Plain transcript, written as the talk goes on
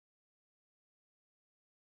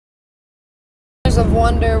of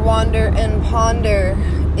wonder, wander, and ponder.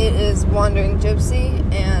 It is Wandering Gypsy,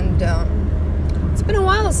 and it's been a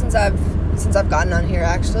while since I've gotten on here,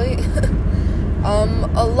 actually.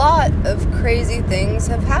 A lot of crazy things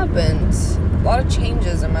have happened. A lot of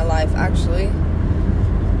changes in my life, actually.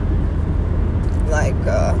 Like,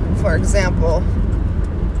 for example,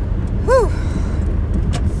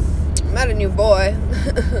 I met a new boy.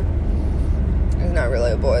 He's not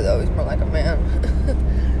really a boy, though. He's more like a man.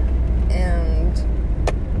 And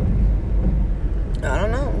I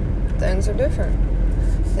don't know. Things are different.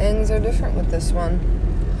 Things are different with this one.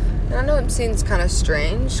 And I know it seems kind of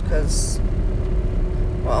strange because,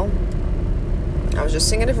 well, I was just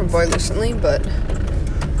seeing a different boy recently, but,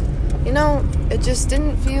 you know, it just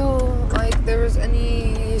didn't feel like there was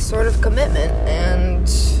any sort of commitment. And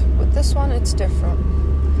with this one, it's different.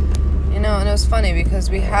 You know, and it was funny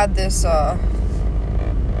because we had this,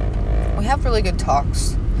 we have really good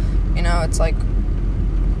talks. You know, it's like,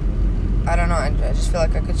 I don't know, I just feel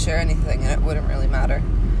like I could share anything and it wouldn't really matter.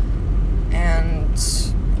 And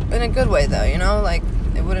in a good way, though, you know, like,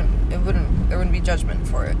 there wouldn't be judgment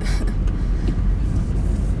for it.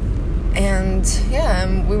 And,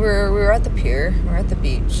 yeah, we were at the pier, we were at the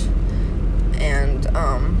beach, and,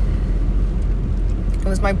 it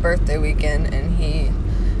was my birthday weekend, and he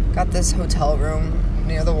got this hotel room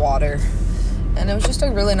near the water, and it was just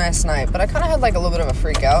a really nice night, but I kind of had, like, a little bit of a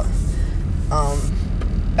freak out,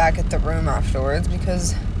 back at the room afterwards,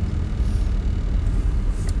 because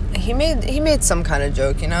he made some kind of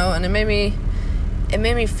joke, you know, and it made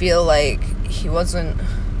me feel like he wasn't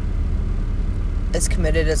as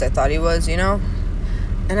committed as I thought he was, you know,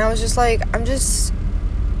 and I was just like, I'm just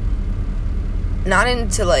not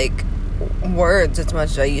into, like, words as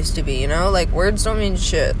much as I used to be, you know, like, words don't mean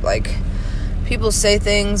shit. Like, people say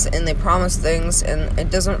things and they promise things and it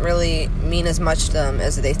doesn't really mean as much to them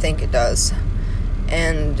as they think it does.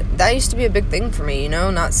 And that used to be a big thing for me, you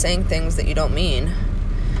know, not saying things that you don't mean.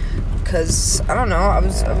 Because, I don't know, I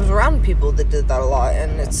was around people that did that a lot,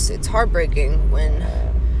 and it's heartbreaking when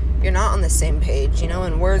you're not on the same page, you know,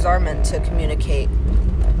 and words are meant to communicate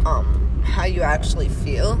how you actually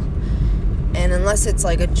feel. And unless it's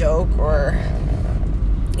like a joke or,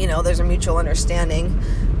 you know, there's a mutual understanding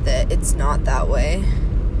that it's not that way,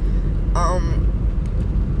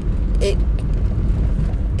 it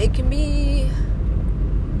can be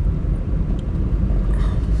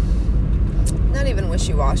not even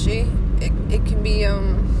wishy-washy. It can be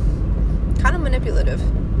kind of manipulative,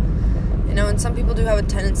 you know, and some people do have a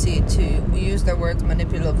tendency to use their words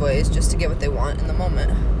manipulative ways just to get what they want in the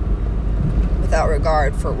moment without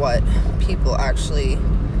regard for what people actually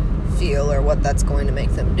feel or what that's going to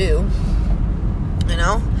make them do, you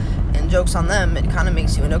know. And joke's on them, it kind of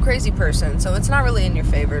makes you into a crazy person, so it's not really in your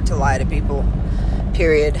favor to lie to people,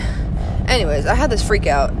 period. Anyways, I had this freak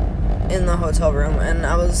out in the hotel room, and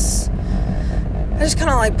I just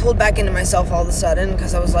kind of, like, pulled back into myself all of a sudden,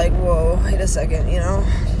 because I was like, whoa, wait a second, you know,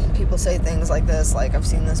 people say things like this, like, I've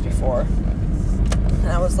seen this before, and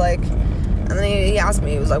I was like, and then he asked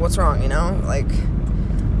me, he was like, what's wrong, you know, like,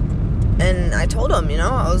 and I told him, you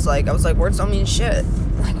know, I was like, words don't mean shit,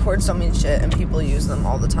 like, words don't mean shit, and people use them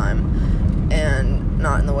all the time, and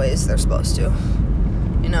not in the ways they're supposed to,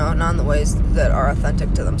 you know, not in the ways that are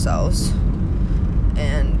authentic to themselves,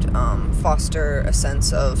 and foster a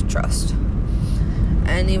sense of trust.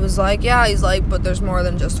 And he was like, yeah, he's like, but there's more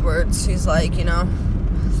than just words. He's like, you know,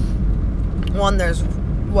 one, there's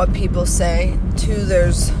what people say, two,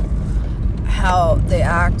 there's how they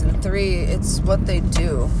act, and three, it's what they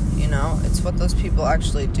do, you know, it's what those people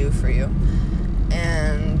actually do for you.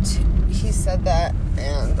 And he said that,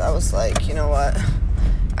 and I was like, you know what,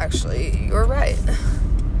 actually, you're right.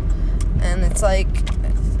 And it's like,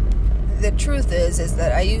 the truth is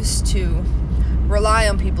that I used to rely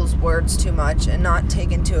on people's words too much and not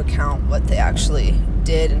take into account what they actually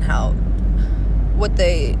did and how what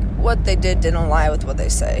they did didn't align with what they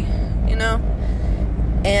say, you know.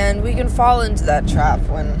 And we can fall into that trap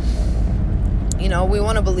when, you know, we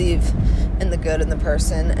want to believe in the good in the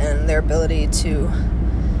person and their ability to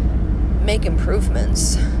make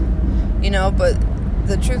improvements, you know. But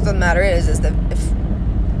the truth of the matter is that if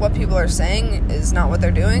what people are saying is not what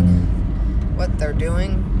they're doing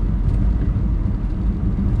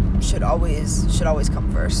should always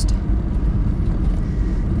come first.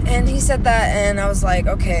 And he said that, and I was like,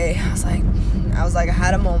 okay. I was like, I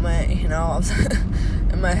had a moment, you know. I was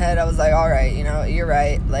in my head, I was like, all right, you know, you're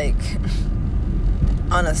right. Like,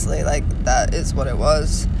 honestly, like, that is what it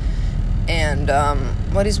was. And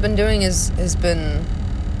what he's been doing has been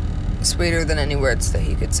sweeter than any words that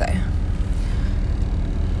he could say.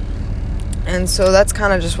 And so that's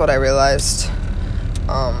kind of just what I realized.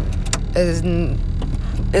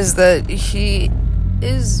 is that he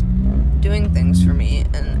is doing things for me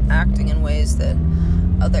and acting in ways that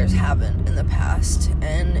others haven't in the past,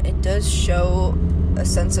 and it does show a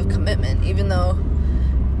sense of commitment, even though,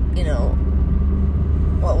 you know,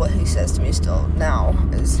 well, what he says to me still now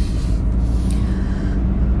is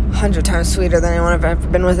 100 times sweeter than anyone I've ever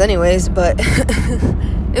been with anyways, but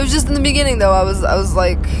it was just in the beginning, though, I was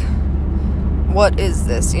like, what is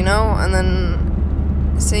this, you know? And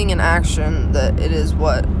then seeing in action that it is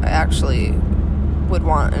what I actually would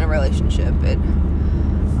want in a relationship, it,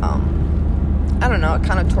 I don't know, it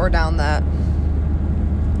kind of tore down that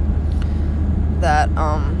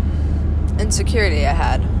insecurity I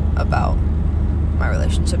had about my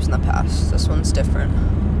relationships in the past. This one's different.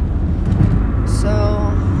 So,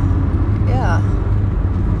 yeah.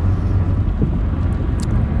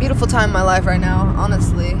 Beautiful time in my life right now,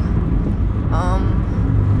 honestly.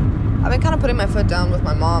 I've been kind of putting my foot down with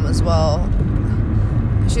my mom as well.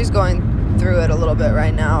 She's going through it a little bit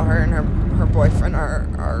right now. Her and her boyfriend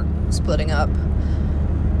are splitting up.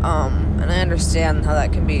 And I understand how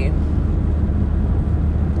that can be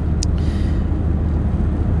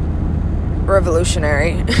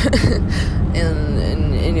revolutionary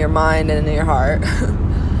in your mind and in your heart.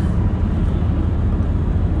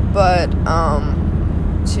 But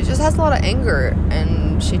she just has a lot of anger,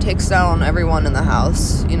 and she takes it out on everyone in the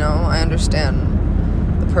house. You know, I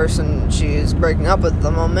understand the person she's breaking up with at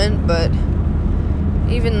the moment, but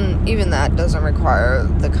even that doesn't require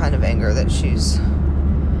the kind of anger that she's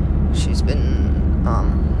been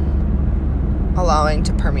allowing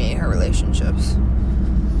to permeate her relationships.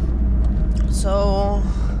 So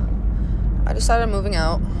I decided moving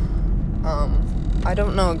out. I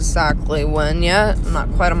don't know exactly when yet. I'm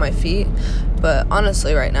not quite on my feet, but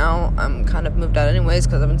honestly right now I'm kind of moved out anyways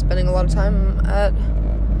because I've been spending a lot of time at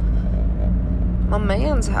my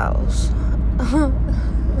man's house.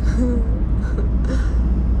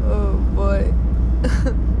 Oh boy.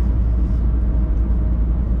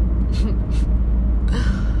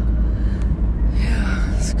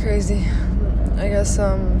 Yeah, it's crazy. I guess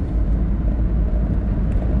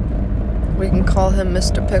we can call him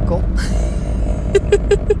Mr. Pickle.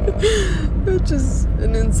 Which is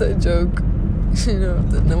an inside joke, you know,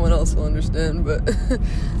 that no one else will understand, but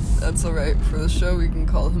that's alright. For the show, we can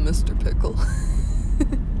call him Mr. Pickle.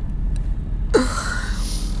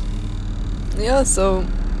 Yeah, so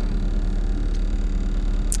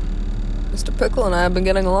Mr. Pickle and I have been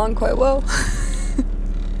getting along quite well.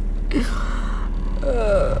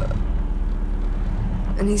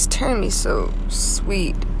 And he's turned me so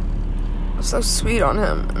sweet on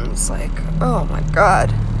him, and it's like, oh my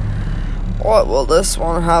god, what will this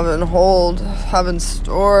one have in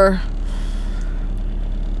store?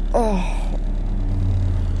 Oh,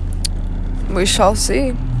 we shall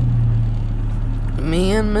see.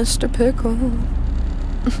 Me and Mr. Pickle.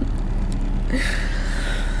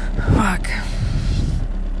 Fuck.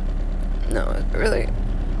 No, it really,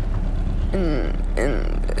 in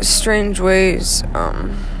strange ways,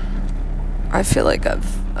 I feel like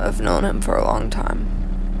I've known him for a long time.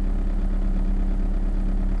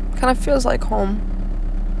 Kind of feels like home.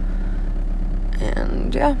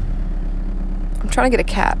 And yeah, I'm trying to get a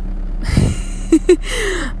cat.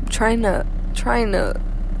 I'm trying to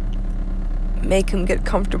make him get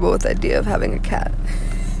comfortable with the idea of having a cat.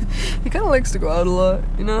 He kind of likes to go out a lot,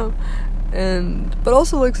 you know, but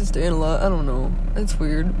also likes to stay in a lot. I don't know, it's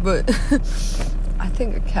weird, but I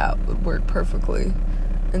think a cat would work perfectly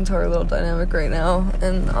into our little dynamic right now.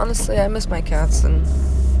 And honestly, I miss my cats. And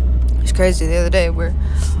it's crazy, the other day we're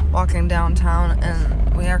walking downtown,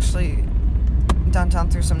 and we actually, downtown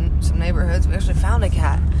through some neighborhoods, we actually found a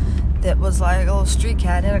cat that was like a little street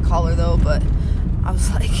cat. It had a collar though, but I was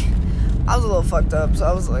a little fucked up, so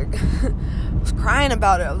I was like I was crying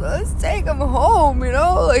about it. I was like, let's take him home, you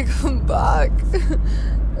know, like, come back.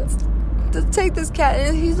 Let's take this cat.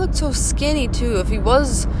 And he looked so skinny too. If he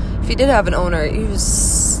did have an owner, he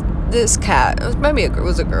was this cat. Maybe it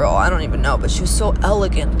was a girl, I don't even know, but she was so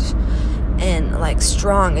elegant and like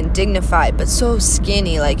strong and dignified, but so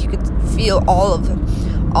skinny, like you could feel all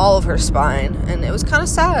of her spine, and it was kind of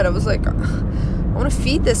sad. I was like, I want to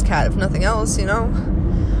feed this cat if nothing else, you know.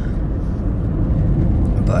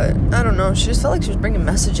 But I don't know. She just felt like she was bringing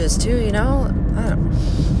messages too, you know.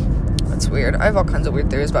 That's weird. I have all kinds of weird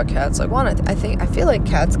theories about cats. Like, one, I feel like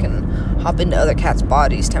cats can hop into other cats'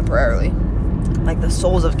 bodies temporarily. Like, the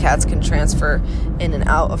souls of cats can transfer in and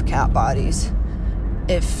out of cat bodies,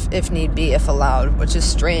 if need be, if allowed, which is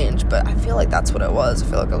strange. But I feel like that's what it was. I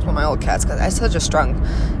feel like it was one of my old cats, because I had such a strong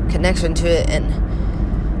connection to it, and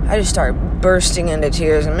I just started bursting into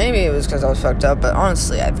tears, and maybe it was because I was fucked up, but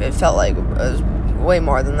honestly, it felt like it was way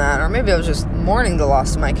more than that, or maybe I was just mourning the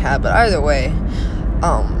loss of my cat, but either way,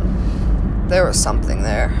 there was something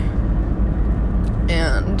there,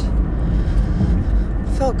 and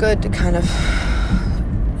it felt good to kind of,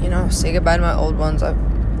 say goodbye to my old ones. I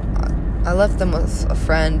left them with a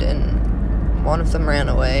friend, and one of them ran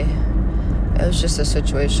away. It was just a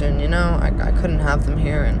situation, I couldn't have them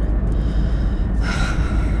here, and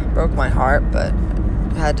broke my heart, but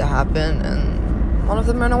it had to happen, and one of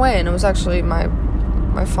them ran away, and it was actually my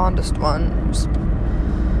fondest one. It was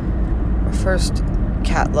my first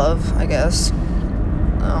cat love, I guess.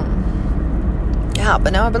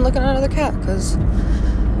 But now I've been looking at another cat, because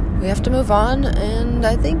we have to move on, and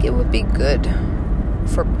I think it would be good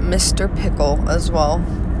for Mr. Pickle as well.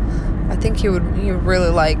 I think he would really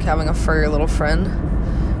like having a furry little friend.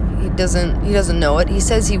 He doesn't know it. He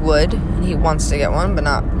says he would, and he wants to get one, but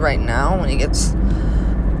not right now when he gets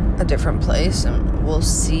a different place, and we'll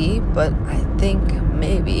see, but I think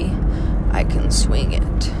maybe I can swing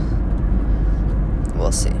it.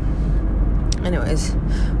 We'll see. Anyways,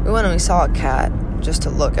 we went and we saw a cat just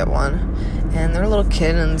to look at one, and they're little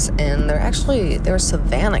kittens, and they're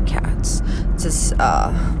Savannah cats. It's this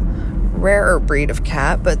rarer breed of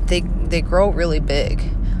cat, but they grow really big,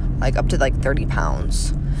 like up to 30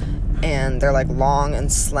 pounds, and they're long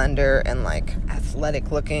and slender and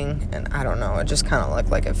athletic looking, and I don't know, it just kind of looked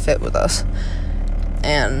like it fit with us,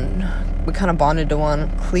 and we kind of bonded to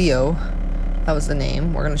one. Cleo, that was the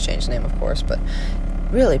name. We're gonna change the name, of course, but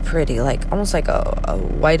really pretty, almost like a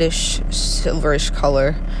whitish silverish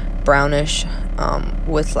color, brownish,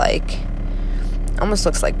 with almost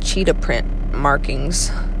looks like cheetah print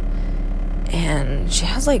markings, and she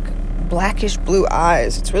has blackish blue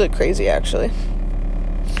eyes. It's really crazy, actually,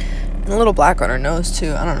 and a little black on her nose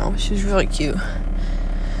too. I don't know, she's really cute.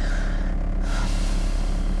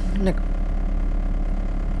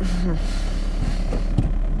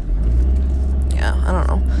 Yeah, I don't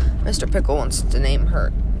know. Mr. Pickle wants to name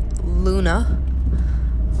her Luna,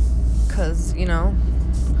 because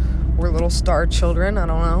we're little star children. I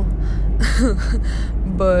don't know.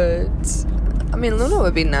 But I mean, Luna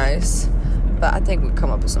would be nice, but I think we'd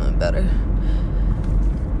come up with something better.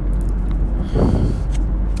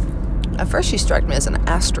 At first she struck me as an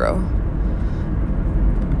Astro,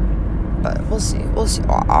 but we'll see. Or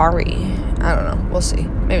Ari, I don't know, we'll see.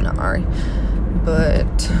 Maybe not Ari,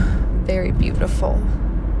 but very beautiful.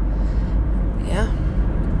 Yeah.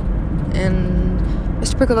 And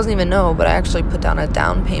Mr. Pickle doesn't even know, but I actually put down a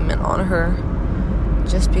down payment on her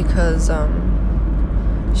just because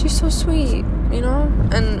she's so sweet,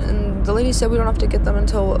 and the lady said we don't have to get them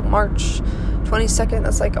until March 22nd.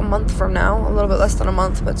 That's a month from now, a little bit less than a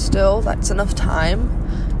month, but still, that's enough time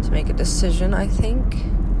to make a decision, I think.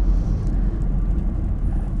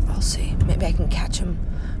 I'll see. Maybe I can catch him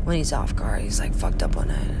when he's off guard. He's fucked up one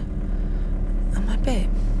night. I'm like, babe,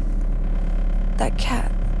 that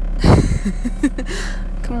cat.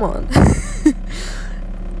 Come on.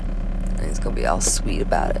 And he's gonna be all sweet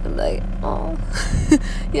about it. I'm like, oh,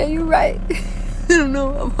 yeah, you're right. I don't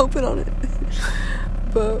know, I'm hoping on it.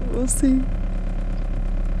 But we'll see.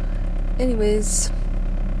 Anyways,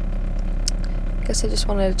 I guess I just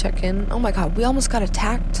wanted to check in. Oh my god, we almost got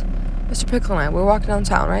attacked. Mr. Pickle and I, we were walking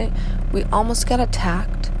downtown, right? We almost got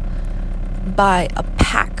attacked by a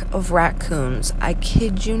pack of raccoons. I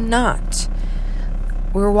kid you not.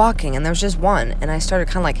 We were walking, and there was just one, and I started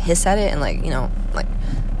kind of hiss at it, and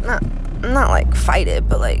not fight it,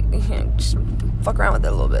 but just fuck around with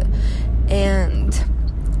it a little bit. And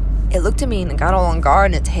it looked at me and it got all on guard,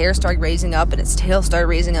 and its hair started raising up, and its tail started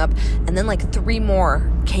raising up, and then 3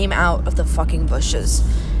 more came out of the fucking bushes,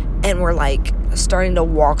 and were starting to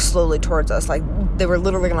walk slowly towards us, they were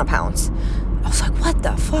literally gonna pounce. I was like, what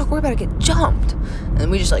the fuck? We're about to get jumped.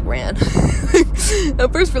 And we just ran.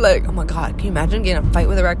 At first we're like, oh my god, can you imagine getting a fight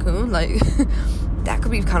with a raccoon? That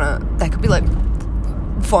could be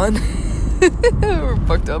fun. We're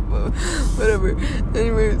fucked up, but whatever.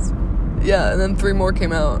 Anyways, yeah, and then 3 more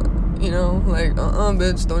came out,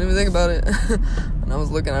 bitch, don't even think about it. And I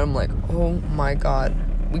was looking at them like, oh my god,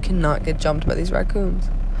 we cannot get jumped by these raccoons.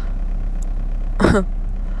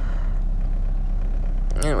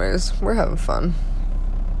 Anyways, we're having fun.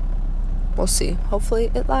 We'll see.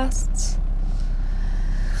 Hopefully it lasts.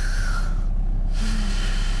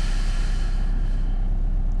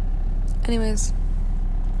 Anyways,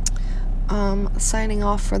 signing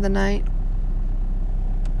off for the night.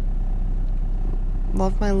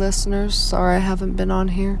 Love my listeners. Sorry I haven't been on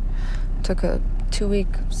here. Took a 2-week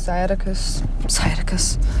hiatus,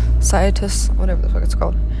 whatever the fuck it's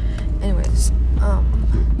called. Anyways,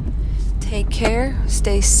 care,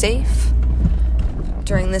 stay safe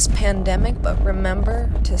during this pandemic, but remember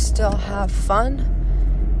to still have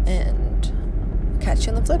fun, and catch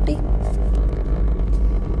you on the flippy.